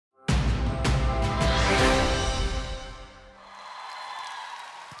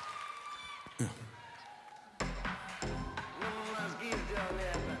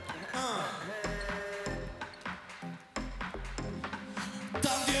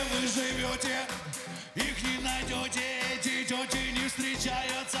найдете, их не найдете. Эти тети не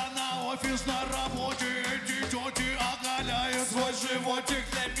встречаются на офис, на работе. Эти тети оголяют свой животик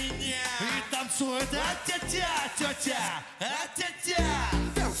для меня и танцуют атятя, тетя, атятя.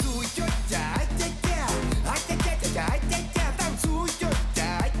 Танцуй, тетя, атятя, атятя, тетя, атятя. Танцуй, тетя,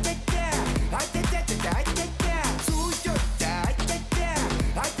 атятя, атятя, тетя, атятя. Танцуй, тетя, атятя,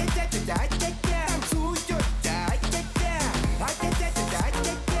 атятя, тетя, атятя. Танцуй, тетя, атятя, атятя, тетя,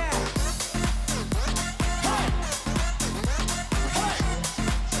 атятя.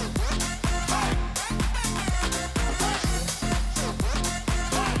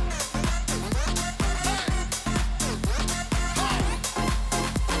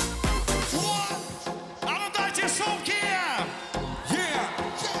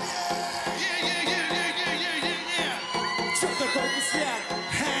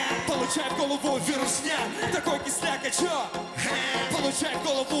 Получай в голову вирусняк, такой кисляк, а чё? Получай в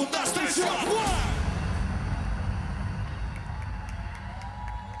голову наш трещок.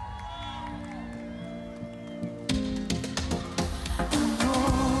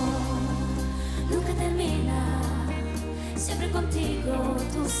 Nunca termina, siempre contigo,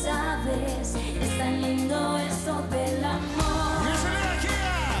 tú sabes, es tan lindo esto del amor.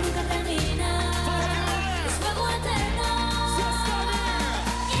 Nunca termina, es fuego eterno.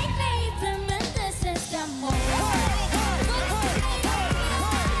 Increíblemente es este amor.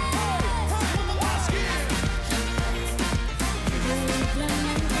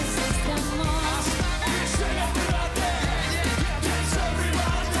 Increíblemente es este amor.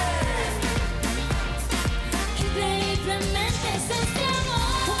 Increíblemente es este amor.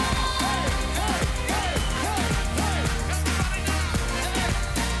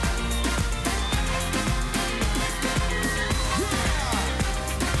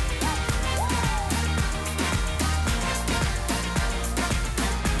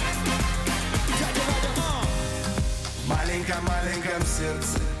 В маленьком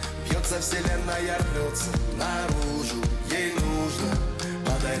сердце бьется вселенная, рвется наружу. Ей нужно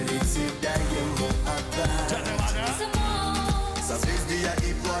подарить себя, ему отдать. Созвездия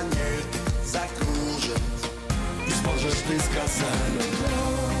и планеты закружат, и сможешь ты сказать: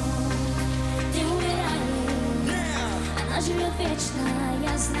 Ты умираешь, она живет вечно,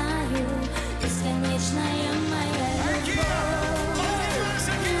 я знаю, бесконечная моя любовь.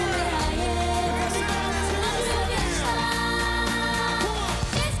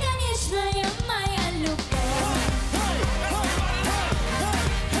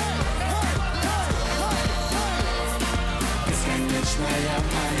 Бесконечная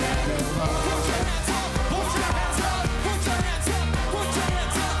моя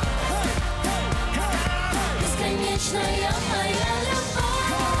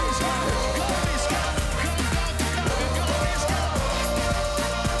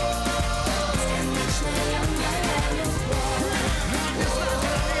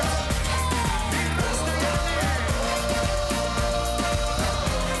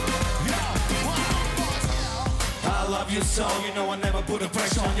You so, you know I never put a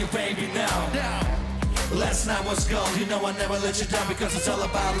pressure on you, baby, now. Last night was gold, you know I never let you down because it's all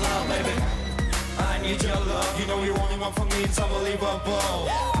about love, baby. I need your love, you know you're only one for me, it's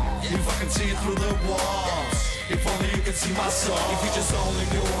unbelievable. If I can see it through the walls, if only you could see my soul. If you just only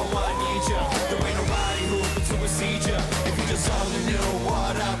knew how I need you, there ain't nobody who could supersede you. If you just only knew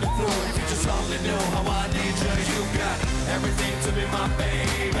what I've been through, if you just only knew how I need you. You got everything to be my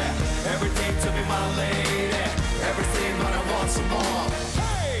baby, everything to be my lady, everything but I want some more.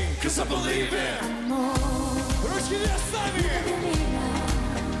 Hey, cause I believe in Amor. Ручки вверх сами!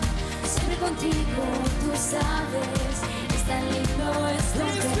 Siempre contigo, tú sabes, es tan lindo esto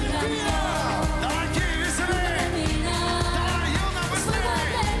del amor. Nunca termina, es fuego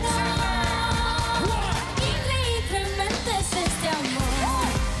eterno. Increíblemente es este amor.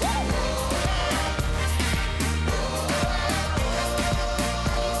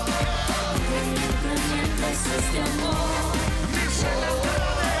 Increíblemente es este amor.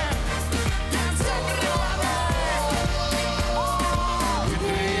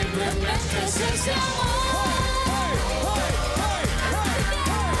 Increíblemente es este amor.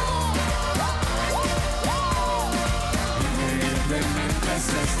 Increíblemente es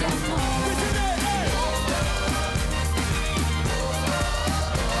este amor.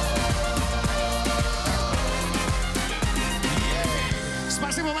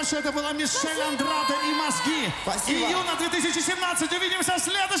 Спасибо большое, это была Мишель, Андраде и Мозги. Спасибо. Июня 2017. Увидимся в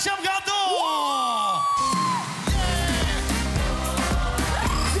следующем году.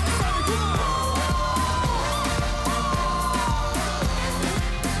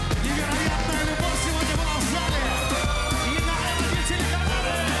 Невероятная любовь сегодня была в зале. И на этом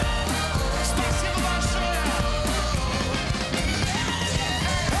телеканале.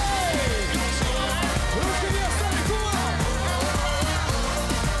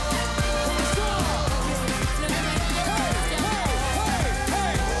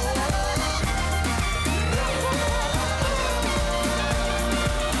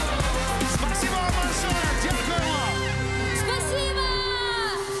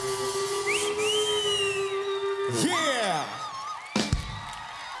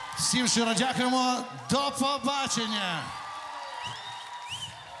 Всім щиро дякуємо. До побачення!